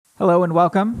Hello and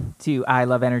welcome to I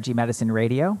Love Energy Medicine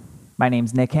Radio. My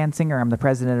name's Nick Hansinger. I'm the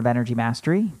president of Energy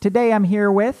Mastery. Today I'm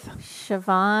here with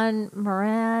Siobhan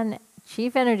Moran,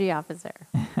 Chief Energy Officer.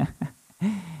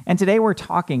 And today we're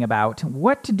talking about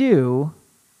what to do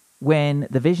when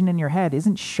the vision in your head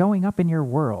isn't showing up in your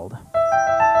world.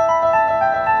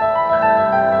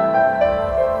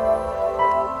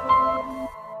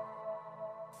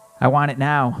 I want it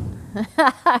now.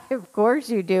 Of course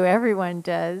you do. Everyone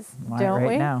does, Want don't it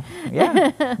right we? now.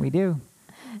 Yeah, we do.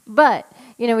 But,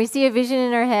 we see a vision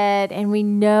in our head and we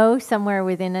know somewhere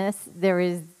within us there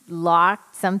is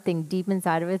locked something deep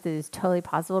inside of it that is totally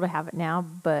possible to have it now,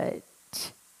 but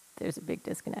there's a big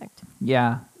disconnect.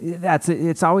 Yeah,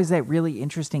 it's always that really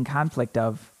interesting conflict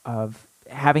of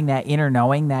having that inner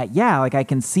knowing that, like I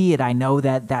can see it. I know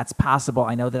that that's possible.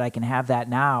 I know that I can have that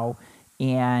now.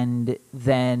 And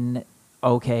then,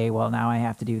 okay, well, now I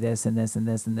have to do this and this and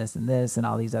this and this and this and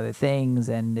all these other things.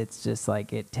 And it's just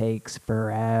like it takes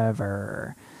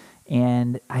forever.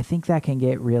 And I think that can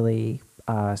get really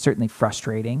certainly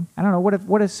frustrating. I don't know.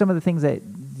 What are some of the things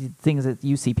that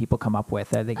you see people come up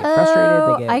with? They get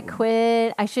frustrated. I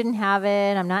quit. I shouldn't have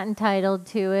it. I'm not entitled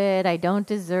to it. I don't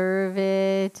deserve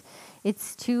it.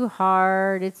 It's too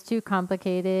hard. It's too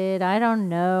complicated. I don't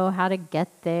know how to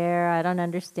get there. I don't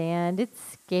understand. It's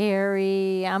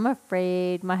scary. I'm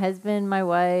afraid. My husband, my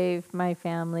wife, my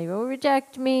family will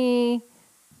reject me.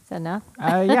 Is that enough?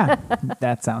 Yeah,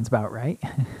 that sounds about right.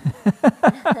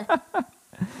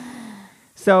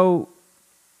 So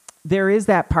there is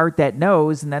that part that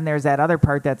knows, and then there's that other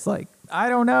part that's like, I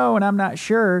don't know, and I'm not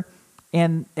sure.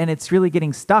 And it's really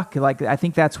getting stuck. Like, I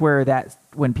think that's where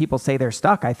when people say they're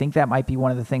stuck, I think that might be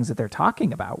one of the things that they're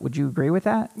talking about. Would you agree with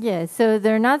that? Yeah, so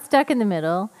they're not stuck in the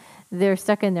middle. They're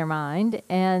stuck in their mind,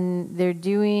 and they're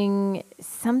doing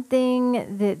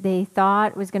something that they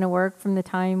thought was going to work from the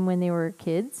time when they were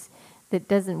kids that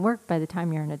doesn't work by the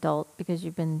time you're an adult, because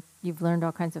you've learned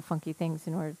all kinds of funky things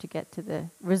in order to get to the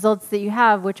results that you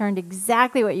have, which aren't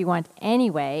exactly what you want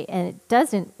anyway, and it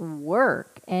doesn't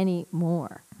work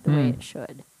anymore the way it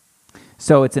should.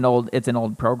 So it's an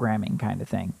old programming kind of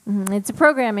thing. Mm-hmm. It's a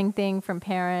programming thing from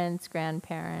parents,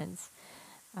 grandparents,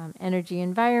 energy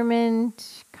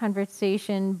environment,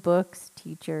 conversation, books,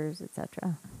 teachers,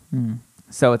 etc.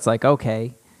 So it's like,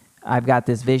 okay, I've got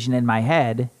this vision in my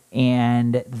head,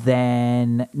 and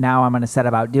then now I'm going to set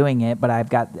about doing it, but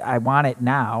I want it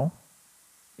now,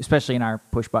 especially in our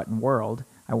push button world.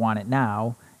 I want it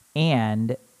now,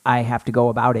 and I have to go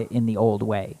about it in the old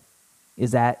way.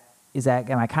 Is that,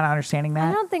 am I kind of understanding that?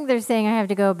 I don't think they're saying I have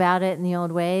to go about it in the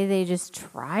old way. They just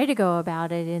try to go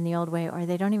about it in the old way, or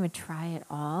they don't even try at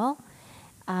all.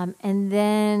 And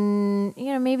then,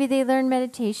 maybe they learn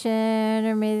meditation,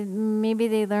 or maybe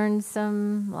they learn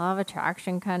some law of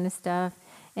attraction kind of stuff.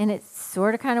 And it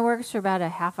sort of kind of works for about a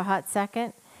half a hot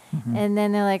second. Mm-hmm. And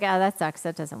then they're like, that sucks.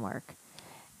 That doesn't work.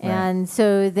 Right. And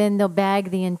so then they'll bag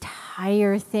the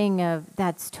entire thing of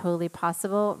that's totally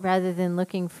possible, rather than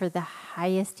looking for the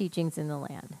highest teachings in the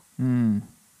land.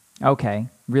 Okay.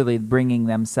 Really bringing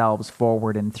themselves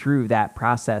forward and through that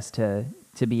process to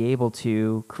be able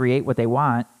to create what they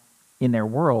want in their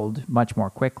world much more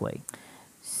quickly.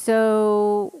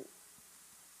 So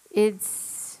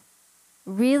it's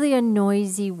really a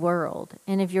noisy world.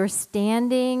 And if you're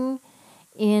standing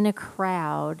in a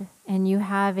crowd and you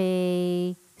have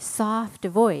a soft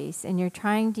voice and you're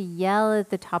trying to yell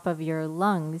at the top of your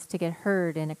lungs to get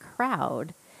heard in a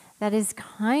crowd, that is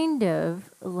kind of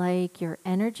like your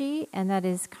energy, and that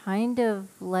is kind of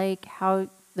like how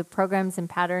the programs and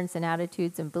patterns and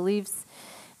attitudes and beliefs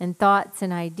and thoughts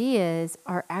and ideas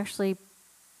are actually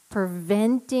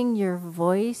preventing your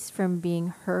voice from being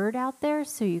heard out there,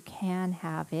 so you can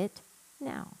have it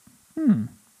now.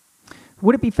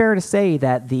 Would it be fair to say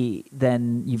that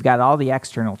then you've got all the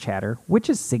external chatter, which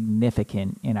is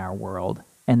significant in our world,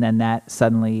 and then that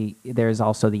suddenly there's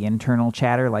also the internal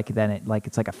chatter,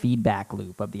 it's like a feedback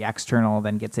loop of the external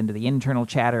then gets into the internal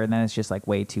chatter, and then it's just like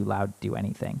way too loud to do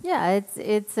anything. Yeah,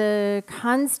 it's a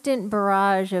constant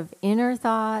barrage of inner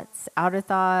thoughts, outer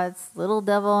thoughts, little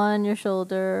devil on your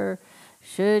shoulder,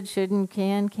 should, shouldn't,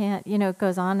 can, can't, it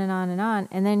goes on and on and on,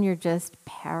 and then you're just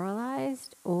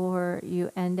paralyzed, or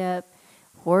you end up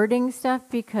hoarding stuff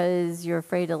because you're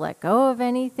afraid to let go of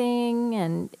anything,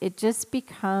 and it just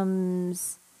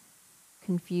becomes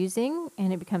confusing,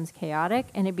 and it becomes chaotic,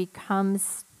 and it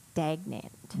becomes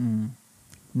stagnant.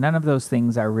 None of those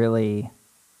things are really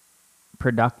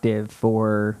productive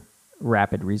for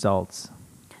rapid results.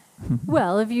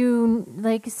 Well, if you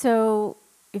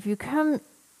come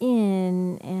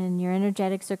in and your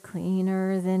energetics are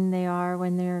cleaner than they are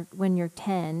when you're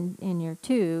 10 and you're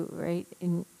 2, right?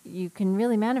 And you can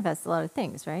really manifest a lot of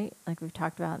things, right? Like we've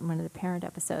talked about in one of the parent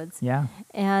episodes. Yeah.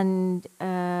 And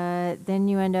then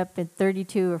you end up at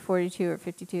 32 or 42 or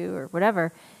 52 or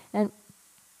whatever, and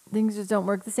things just don't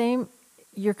work the same.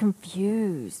 You're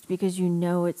confused because you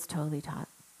know it's totally possible.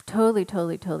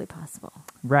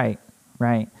 Right.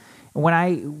 When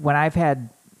I've had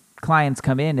clients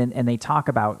come in and they talk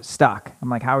about stuck, I'm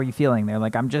like, how are you feeling? They're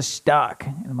like, I'm just stuck.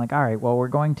 And I'm like, all right, well, we're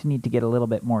going to need to get a little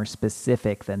bit more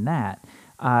specific than that.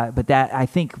 But that, I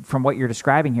think from what you're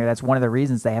describing here, that's one of the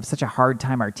reasons they have such a hard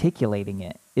time articulating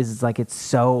it, is it's like it's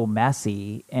so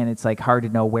messy and it's like hard to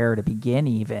know where to begin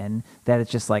even, that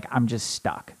it's just like, I'm just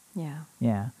stuck. Yeah.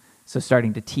 Yeah. So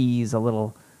starting to tease a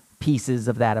little pieces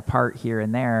of that apart here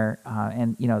and there,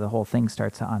 and, the whole thing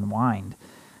starts to unwind.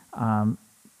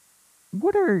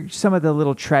 What are some of the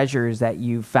little treasures that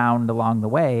you found along the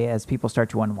way as people start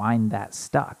to unwind that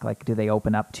stuck? Like, do they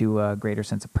open up to a greater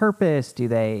sense of purpose? Do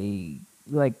they,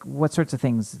 like, what sorts of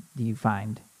things do you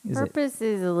find? Purpose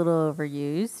is a little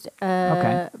overused.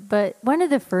 Okay. But one of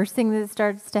the first things that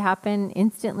starts to happen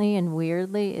instantly and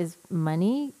weirdly is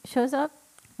money shows up.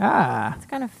 Ah. It's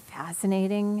kind of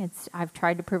fascinating. I've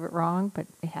tried to prove it wrong, but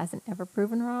it hasn't ever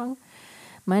proven wrong.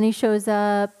 Money shows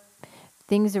up.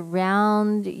 Things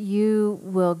around you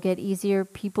will get easier.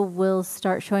 People will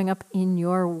start showing up in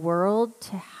your world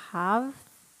to have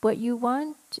what you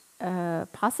want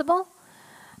possible.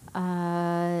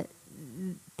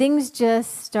 Things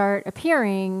just start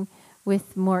appearing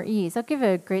with more ease. I'll give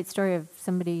a great story of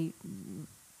somebody.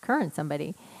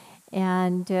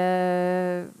 And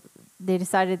they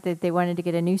decided that they wanted to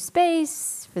get a new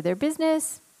space for their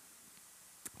business.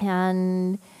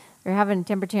 And they're having a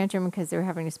temper tantrum because they were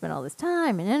having to spend all this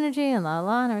time and energy and la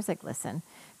la. And I was like, listen,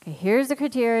 okay, here's the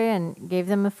criteria, and gave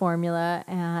them a formula.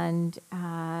 And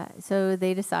so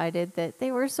they decided that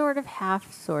they were sort of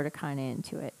kind of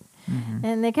into it. Mm-hmm.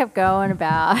 And they kept going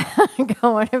about,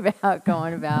 going about.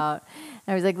 And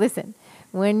I was like, listen,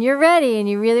 when you're ready and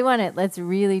you really want it, let's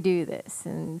really do this.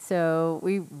 And so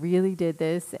we really did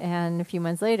this. And a few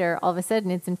months later, all of a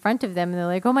sudden it's in front of them. And they're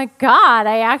like, oh my God,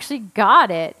 I actually got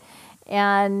it.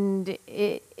 And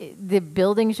the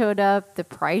building showed up, the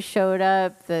price showed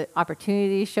up, the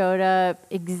opportunity showed up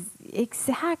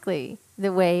exactly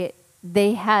the way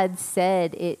they had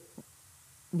said it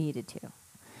needed to.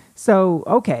 So,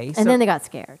 okay. And then they got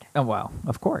scared. Oh, well,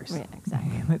 of course. Yeah,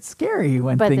 exactly. It's scary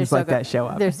when things like that show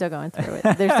up. They're still going through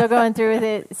it. They're still going through with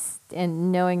it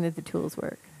and knowing that the tools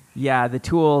work. Yeah, the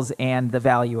tools and the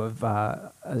value of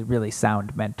a really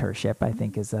sound mentorship, I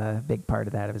think, is a big part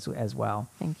of that as well.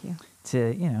 Thank you.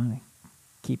 To,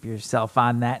 keep yourself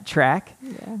on that track.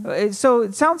 Yeah. So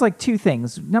it sounds like two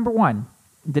things. Number one,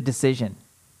 the decision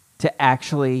to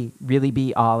actually really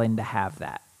be all in to have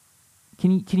that.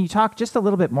 Can you talk just a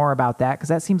little bit more about that? Because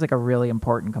that seems like a really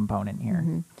important component here.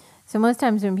 Mm-hmm. So most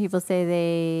times when people say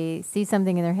they see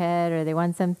something in their head or they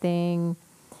want something,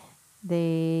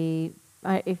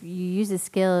 if you use a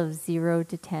scale of 0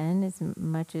 to 10, as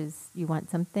much as you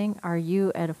want something, are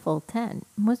you at a full 10?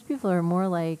 Most people are more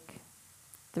like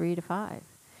 3 to 5.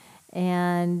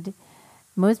 And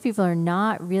most people are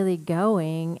not really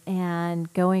going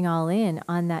all in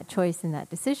on that choice and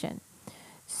that decision.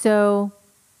 So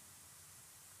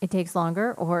it takes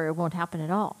longer or it won't happen at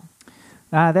all.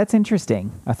 That's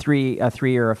interesting. A three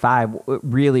or a 5,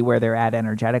 really where they're at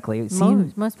energetically.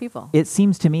 Most people. It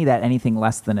seems to me that anything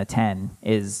less than a 10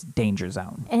 is danger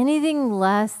zone. Anything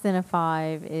less than a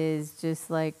 5 is just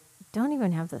like, don't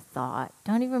even have the thought.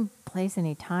 Don't even place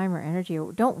any time or energy.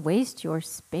 Don't waste your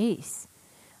space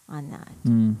on that.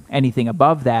 Anything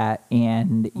above that,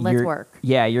 and let's work.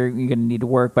 Yeah, you're going to need to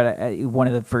work. But one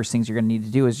of the first things you're going to need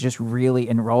to do is just really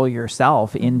enroll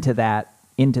yourself into that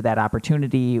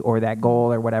opportunity or that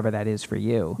goal or whatever that is for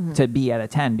you to be at a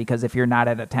 10. Because if you're not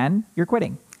at a 10, you're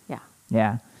quitting.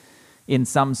 Yeah. In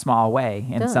some small way,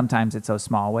 and sometimes it's those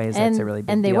small ways that's a really big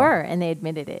deal. And they were, and they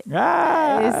admitted it. It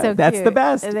was so that's cute. The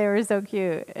best. They were so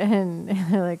cute, and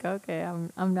they're like, "Okay,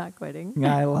 I'm not quitting."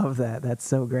 I love that. That's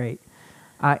so great.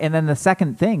 And then the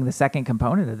second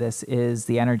component of this is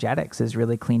the energetics, is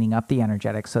really cleaning up the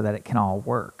energetics so that it can all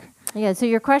work. Yeah. So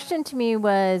your question to me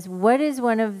was, what is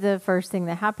one of the first things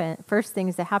that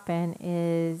happen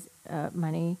is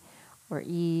money or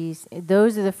ease.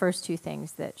 Those are the first two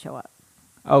things that show up.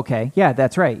 Okay. Yeah,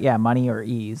 that's right. Yeah, money or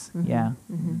ease. Mm-hmm. Yeah.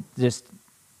 Mm-hmm. Just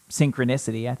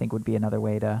synchronicity, I think, would be another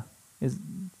way to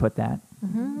put that.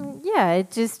 Mm-hmm. Yeah,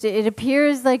 it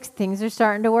appears like things are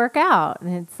starting to work out.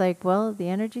 And it's like, well, the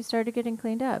energy started getting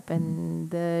cleaned up and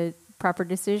the proper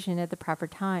decision at the proper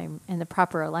time and the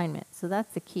proper alignment. So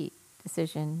that's the key.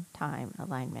 Decision, time,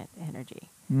 alignment,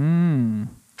 energy.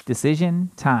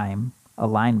 Decision, time,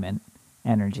 alignment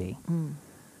energy.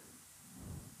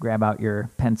 Grab out your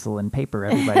pencil and paper,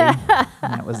 everybody.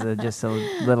 That was just a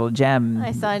little gem.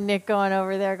 I saw Nick going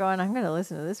over there going, I'm going to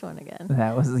listen to this one again.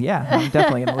 That was, yeah, I'm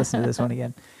definitely going to listen to this one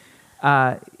again.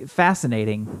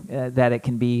 Fascinating that it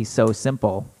can be so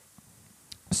simple.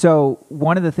 So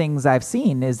one of the things I've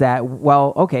seen is that,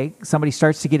 well, okay, somebody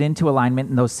starts to get into alignment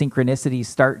and those synchronicities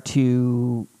start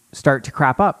to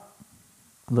crop up.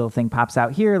 A little thing pops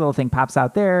out here, a little thing pops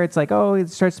out there. It's like, oh, it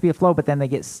starts to be a flow, but then they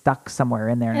get stuck somewhere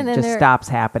in there and it just stops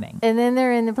happening. And then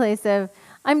they're in the place of,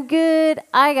 I'm good,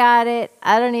 I got it,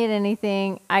 I don't need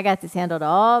anything, I got this handled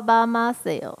all by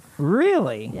myself.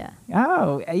 Really? Yeah.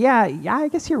 Oh, yeah, I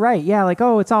guess you're right. Yeah, like,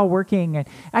 oh, it's all working. And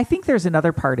I think there's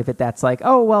another part of it that's like,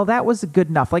 oh, well, that was good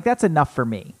enough. Like, that's enough for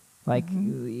me. Like,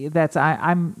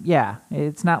 yeah,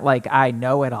 it's not like I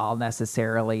know it all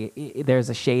necessarily. There's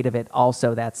a shade of it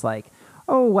also that's like,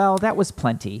 oh, well, that was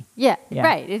plenty. Yeah,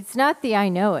 right. It's not the I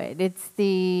know it. It's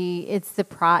the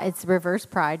pride. It's reverse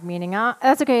pride, meaning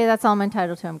that's okay. That's all I'm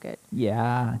entitled to. I'm good.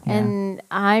 Yeah. And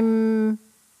I'm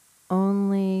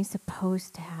only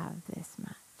supposed to have this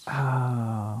much.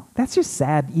 Oh, that's just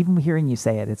sad. Even hearing you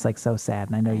say it, it's like so sad.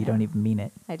 And I know you don't even mean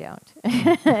it. I don't.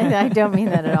 I don't mean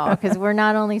that at all. Because we're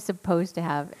not only supposed to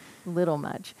have little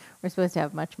much, we're supposed to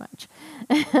have much,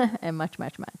 and much.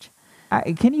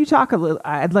 Can you talk a little?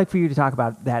 I'd like for you to talk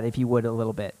about that, if you would, a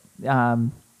little bit.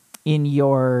 In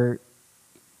your,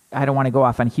 I don't want to go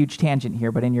off on a huge tangent here,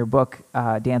 but in your book,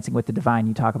 Dancing with the Divine,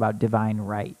 you talk about divine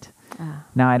right.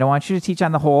 Now, I don't want you to teach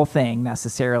on the whole thing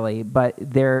necessarily, but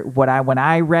when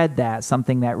I read that,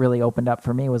 something that really opened up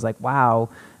for me was like, wow,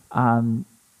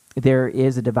 there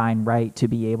is a divine right to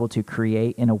be able to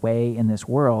create in a way in this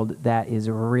world that is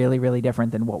really, really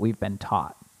different than what we've been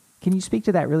taught. Can you speak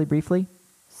to that really briefly?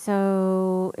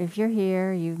 So if you're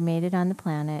here, you've made it on the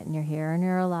planet, and you're here and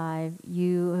you're alive,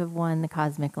 you have won the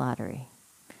cosmic lottery.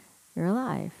 You're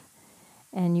alive.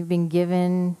 And you've been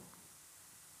given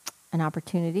an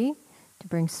opportunity to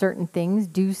bring certain things,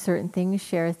 do certain things,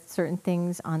 share certain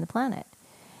things on the planet.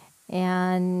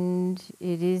 And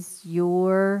it is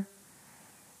your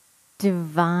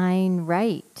divine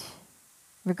right,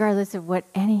 regardless of what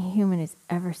any human has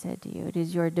ever said to you. It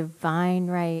is your divine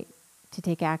right to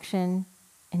take action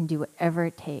and do whatever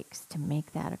it takes to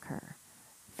make that occur.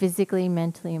 Physically,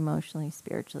 mentally, emotionally,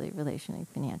 spiritually, relationally,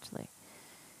 financially.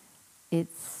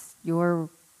 It's your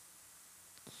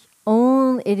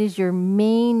it is your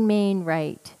main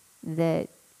right that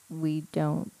we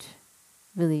don't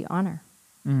really honor.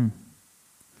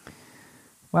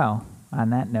 Well,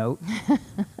 on that note,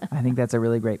 I think that's a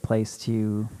really great place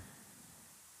to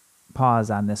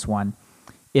pause on this one.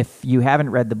 If you haven't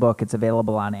read the book, it's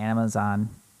available on Amazon,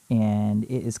 and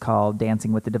it is called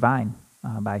Dancing with the Divine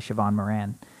by Siobhan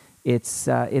Moran. It's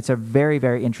a very,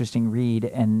 very interesting read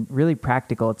and really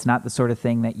practical. It's not the sort of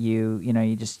thing that you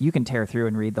can tear through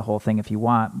and read the whole thing if you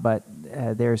want, but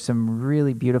there's some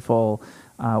really beautiful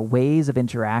ways of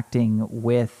interacting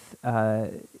with,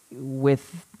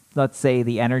 let's say,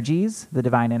 the energies, the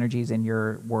divine energies in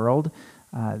your world.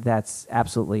 That's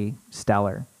absolutely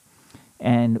stellar.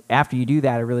 And after you do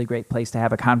that, a really great place to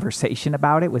have a conversation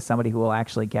about it with somebody who will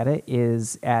actually get it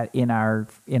is in our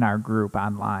group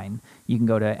online. You can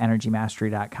go to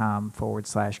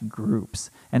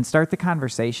energymastery.com/groups and start the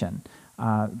conversation.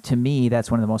 To me, that's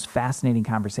one of the most fascinating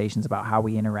conversations about how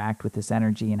we interact with this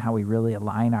energy and how we really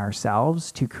align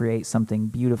ourselves to create something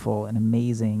beautiful and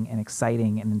amazing and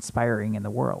exciting and inspiring in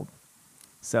the world.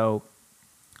 So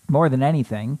more than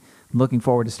anything, I'm looking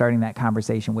forward to starting that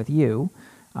conversation with you.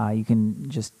 You can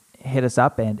just hit us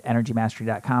up at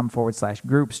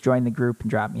energymastery.com/groups, join the group, and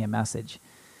drop me a message.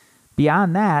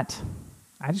 Beyond that,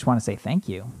 I just want to say thank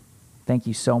you. Thank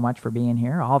you so much for being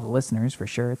here. All the listeners, for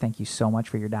sure. Thank you so much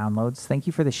for your downloads. Thank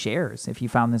you for the shares. If you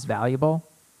found this valuable,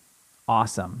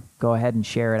 awesome. Go ahead and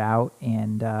share it out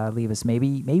and leave us maybe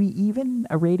even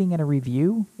a rating and a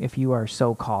review if you are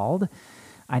so called.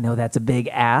 I know that's a big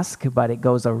ask, but it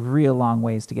goes a real long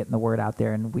ways to getting the word out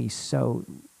there, and we so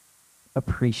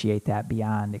appreciate that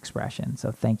beyond expression.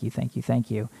 So thank you.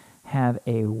 Have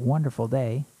a wonderful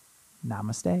day.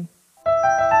 Namaste.